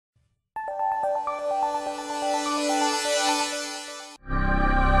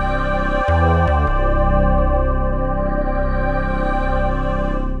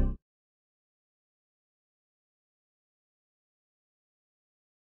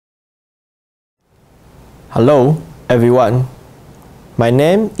Hello everyone, my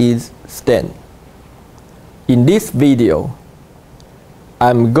name is Stan. In this video,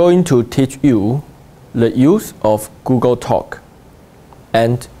 I'm going to teach you the use of Google Talk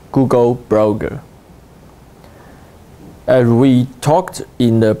and Google Blogger. As we talked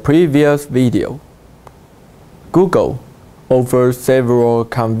in the previous video, Google offers several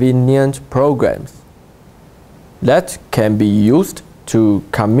convenient programs that can be used to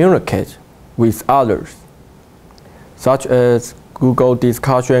communicate with others, such as Google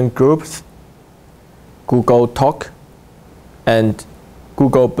discussion groups, Google Talk, and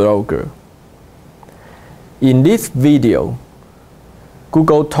Google Blogger. In this video,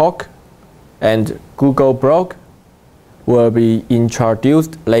 Google Talk and Google Blog will be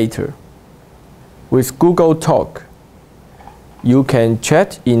introduced later. With Google Talk, you can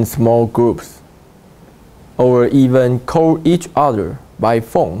chat in small groups or even call each other by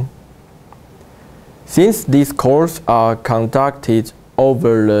phone. Since these calls are conducted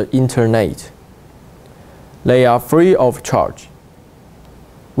over the internet, they are free of charge.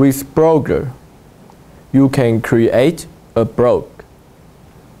 With Blogger, you can create a blog.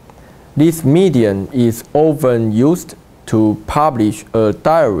 This medium is often used to publish a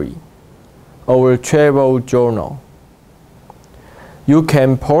diary or a travel journal. You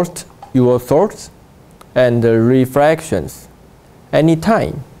can post your thoughts and reflections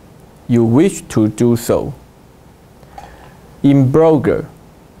anytime you wish to do so. In Blogger,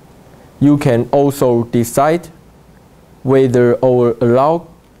 you can also decide whether or allow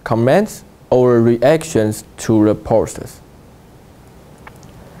comments or reactions to the posts.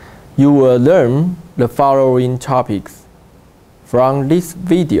 You will learn the following topics from this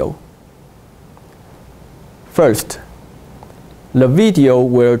video. First, the video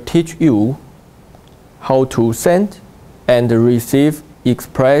will teach you how to send and receive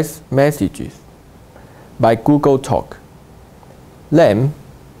express messages by Google Talk. Then,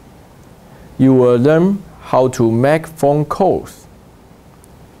 you will learn how to make phone calls.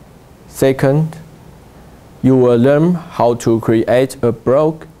 Second, you will learn how to create a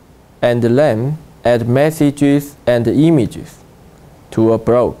blog and then add messages and images to a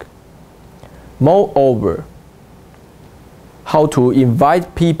blog. Moreover, how to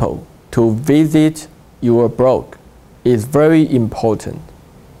invite people to visit your blog is very important.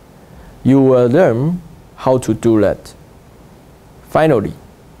 You will learn how to do that. Finally,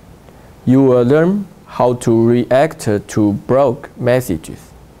 you will learn how to react to blog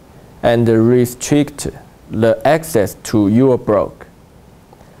messages and restrict the access to your blog.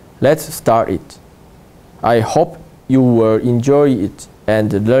 Let's start it. I hope you will enjoy it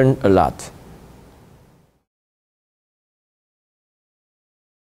and learn a lot.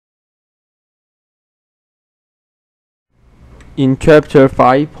 In chapter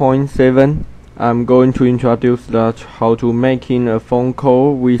 5.7, I'm going to introduce how to making a phone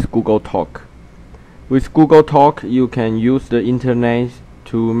call with Google Talk. With Google Talk, you can use the internet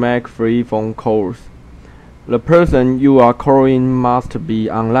to make free phone calls. The person you are calling must be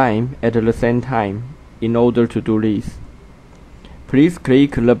online at the same time in order to do this. Please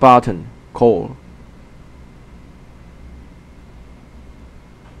click the button Call.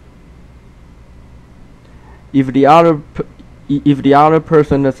 If the other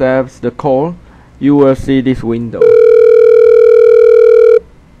person accepts the call, you will see this window.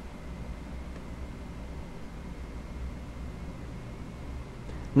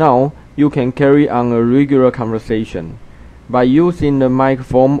 Now, you can carry on a regular conversation by using the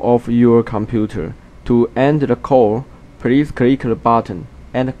microphone of your computer. To end the call, please click the button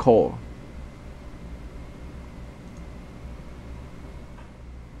End Call.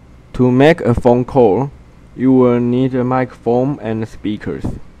 To make a phone call, you will need a microphone and speakers.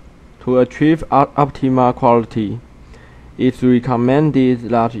 To achieve optimal quality, it's recommended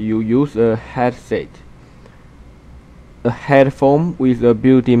that you use a headset, a headphone with a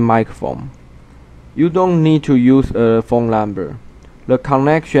built-in microphone. You don't need to use a phone number. The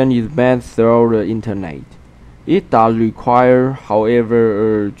connection is made through the internet. It does require,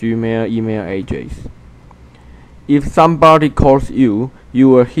 however, a Gmail email address. If somebody calls you, you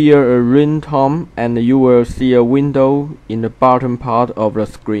will hear a ringtone and you will see a window in the bottom part of the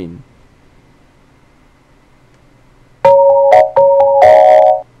screen.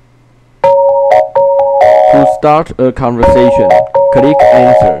 To start a conversation, click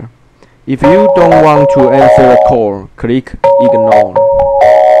Answer. If you don't want to answer a call, click Ignore.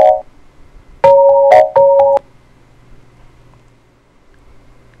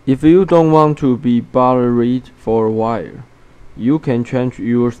 If you don't want to be bothered for a while, you can change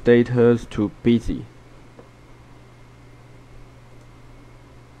your status to busy.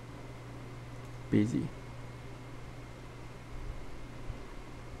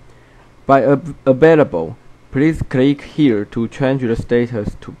 By available, please click here to change the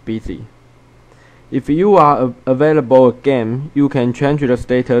status to busy. If you are available again, you can change the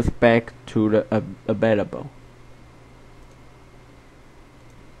status back to the available.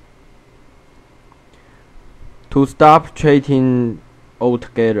 To stop chatting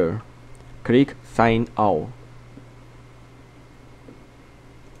altogether, click Sign Out.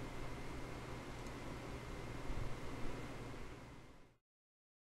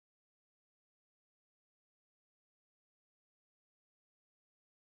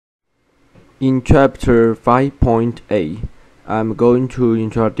 In chapter 5.8, I'm going to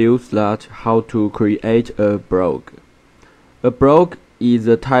introduce that how to create a blog. A blog is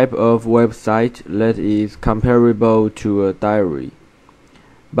a type of website that is comparable to a diary.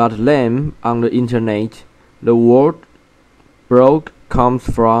 But then, on the internet, the word blog comes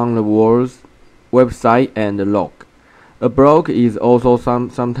from the words website and log. A blog is also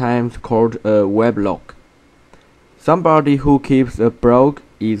sometimes called a weblog. Somebody who keeps a blog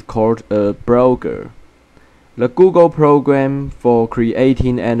is called a blogger. The Google program for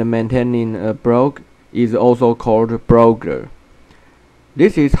creating and maintaining a blog is also called Blogger.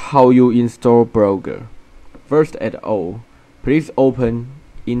 This is how you install Blogger. First of all, please open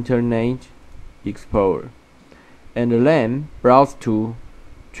Internet Explorer and then browse to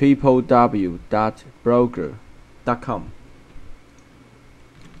www.blogger.com.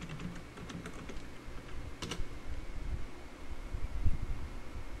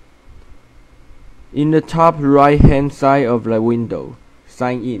 In the top right-hand side of the window,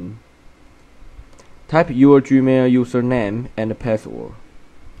 sign in. Type your Gmail username and password.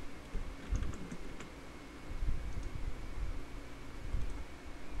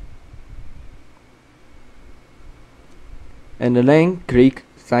 And then click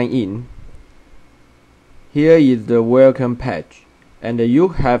Sign in. Here is the welcome page, and you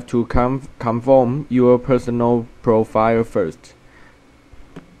have to confirm your personal profile first.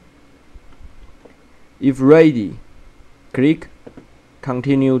 If ready, click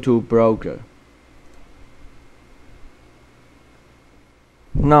Continue to Blogger.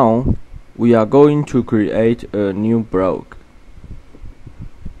 Now, we are going to create a new blog.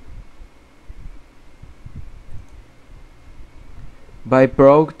 By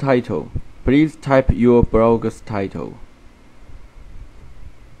blog title, please type your blog's title.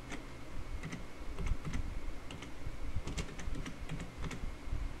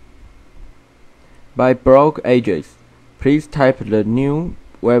 By blog address, please type the new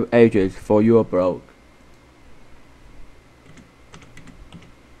web address for your blog.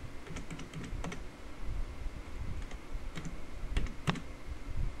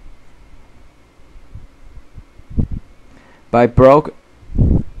 By blog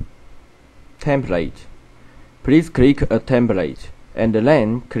template, please click a template and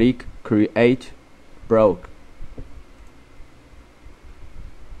then click Create Blog.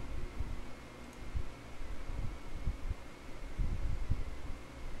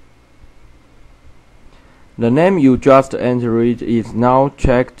 The name you just entered is now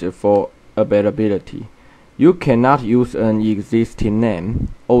checked for availability. You cannot use an existing name.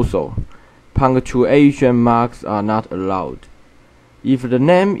 Also, punctuation marks are not allowed. If the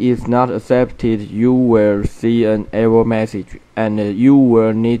name is not accepted, you will see an error message and you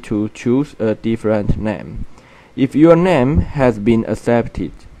will need to choose a different name. If your name has been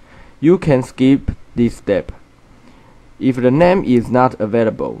accepted, you can skip this step. If the name is not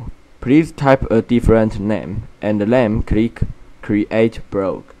available, please type a different name and then click Create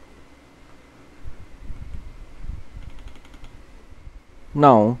Blog.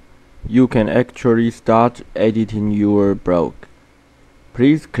 Now, you can actually start editing your blog.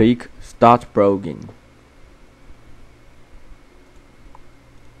 Please click Start Blogging.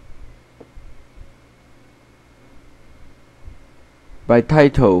 By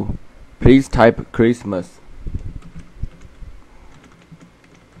title, please type Christmas.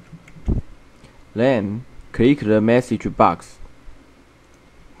 Then, click the message box.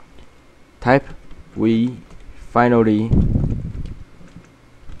 Type "We finally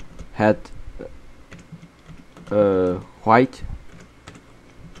had a white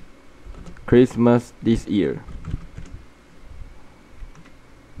Christmas this year."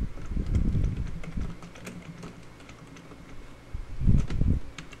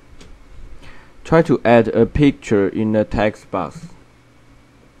 Try to add a picture in the text box.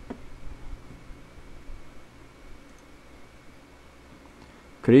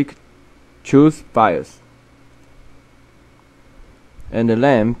 Click Choose Files, and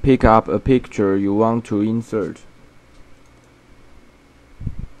then pick up a picture you want to insert.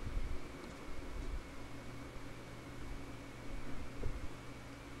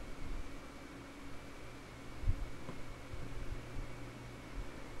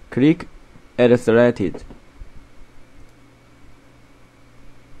 Click Add Selected.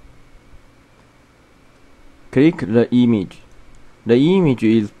 Click the image. The image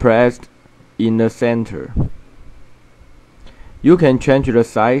is placed in the center. You can change the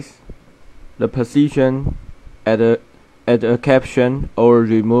size, the position, add a caption, or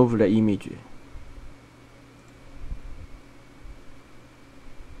remove the image.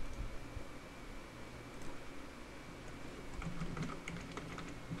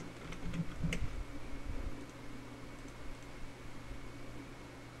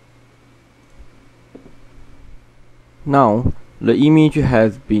 Now, the image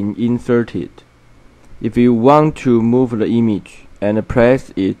has been inserted. If you want to move the image and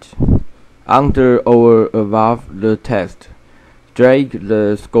place it under or above the text, drag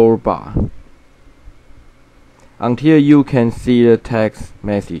the scroll bar until you can see the text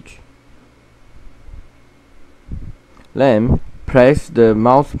message. Then, place the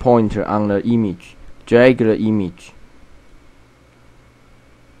mouse pointer on the image. Drag the image.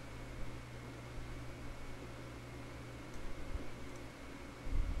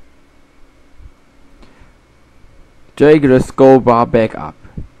 Drag the scroll bar back up.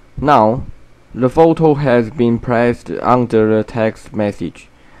 Now, the photo has been placed under the text message.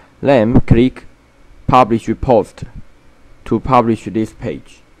 Then, click Publish Post to publish this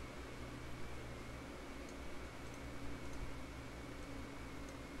page.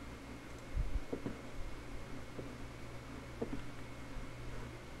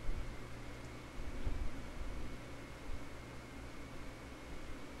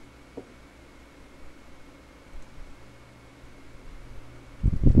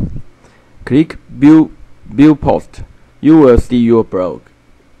 Click View Post. You will see your blog.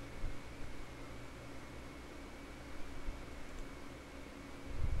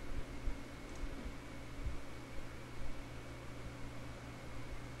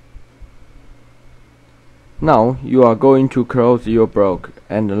 Now you are going to close your blog,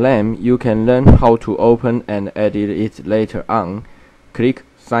 and then you can learn how to open and edit it later on. Click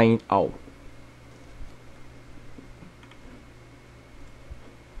Sign Out.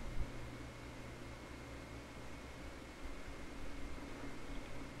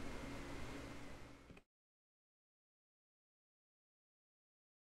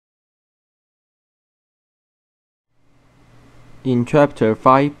 In Chapter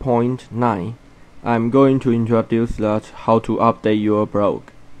 5.9, I'm going to introduce how to update your blog.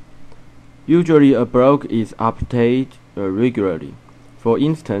 Usually a blog is updated regularly, for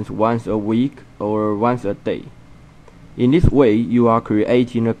instance once a week or once a day. In this way, you are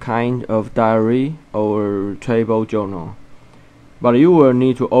creating a kind of diary or travel journal. But you will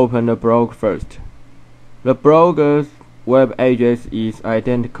need to open the blog first. The blogger's web address is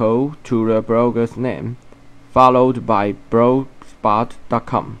identical to the blogger's name, followed by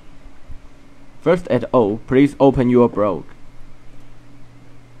blogspot.com. First at all, please open your blog.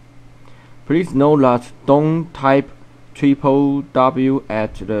 Please note that don't type www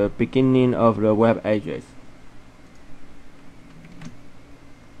at the beginning of the web address.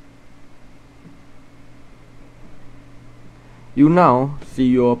 You now see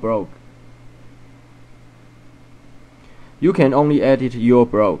your blog. You can only edit your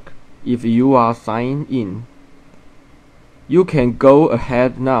blog if you are signed in. You can go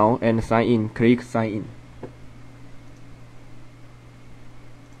ahead now and sign in. Click Sign In.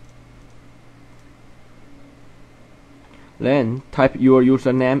 Then type your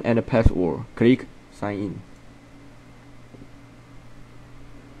username and password. Click Sign In.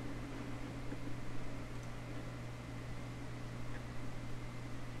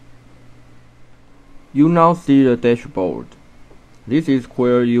 You now see the dashboard. This is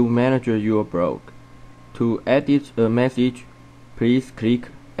where you manage your blog. To edit a message, please click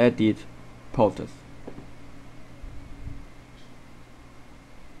Edit Posts.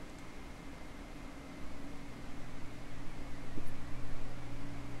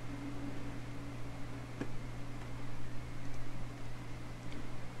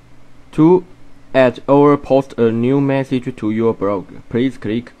 To add or post a new message to your blog, please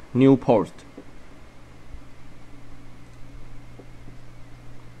click New Post.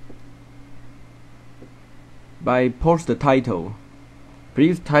 By post title,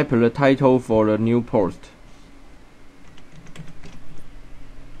 please type the title for the new post.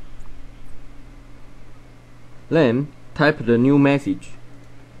 Then type the new message.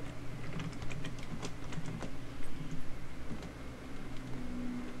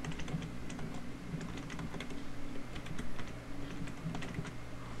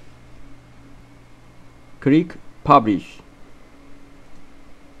 Click Publish.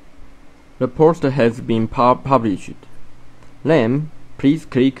 The post has been published. Then, please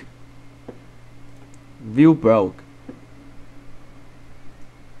click View blog.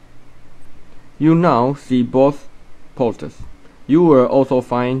 You now see both posts. You will also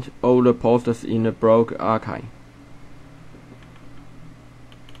find all the posts in the blog archive.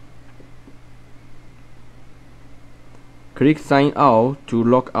 Click Sign Out to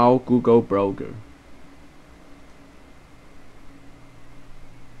log out Google Blogger.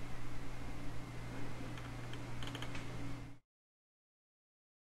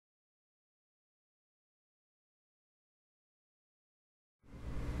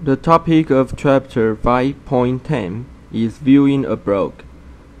 The topic of Chapter 5.10 is viewing a blog.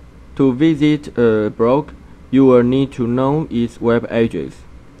 To visit a blog, you will need to know its web address.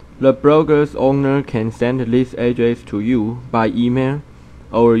 The blogger's owner can send this address to you by email,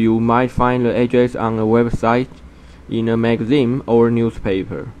 or you might find the address on a website, in a magazine or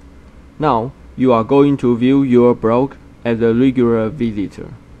newspaper. Now, you are going to view your blog as a regular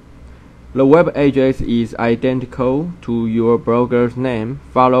visitor. The web address is identical to your blogger's name,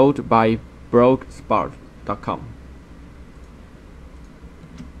 followed by blogspot.com.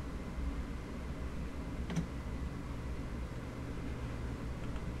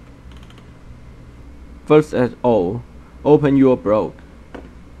 First of all, open your blog.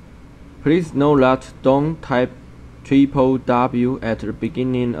 Please note that don't type www at the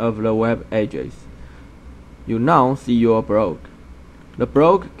beginning of the web address. You now see your blog. The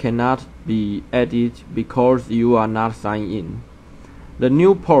blog cannot be edited because you are not signed in. The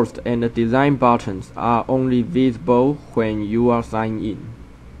new post and the design buttons are only visible when you are signed in.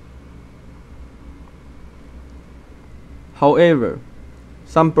 However,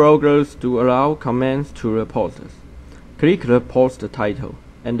 some bloggers do allow comments to the posts. Click the post title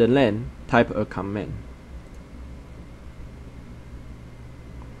and then type a comment.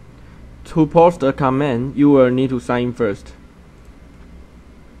 To post a comment, you will need to sign in first.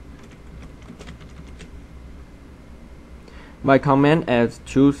 My comment as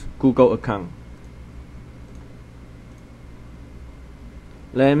choose Google account.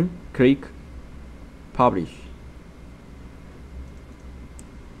 Then click Publish.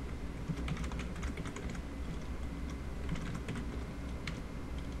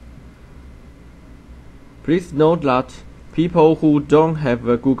 Please note that people who don't have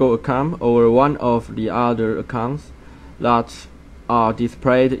a Google account or one of the other accounts that are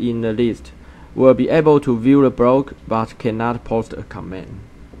displayed in the list will be able to view the blog but cannot post a comment.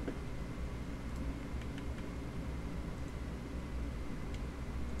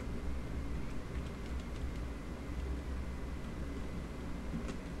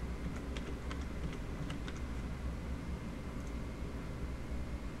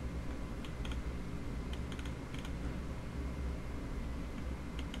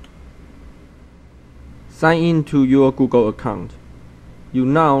 Sign in to your Google account. You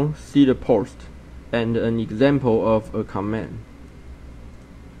now see the post and an example of a comment.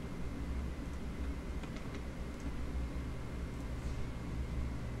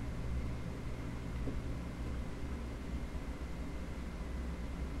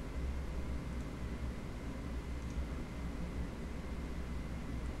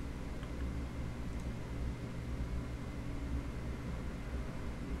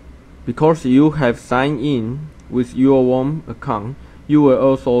 Because you have signed in with your warm account, you will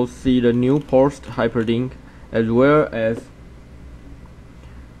also see the new post hyperlink as well as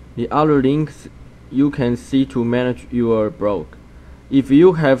the other links you can see to manage your blog. If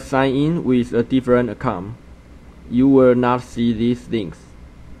you have signed in with a different account, you will not see these links.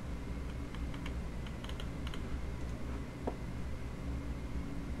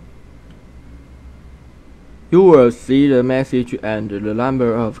 You will see the message and the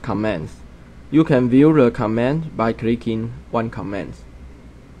number of comments. You can view the comment by clicking One Comment.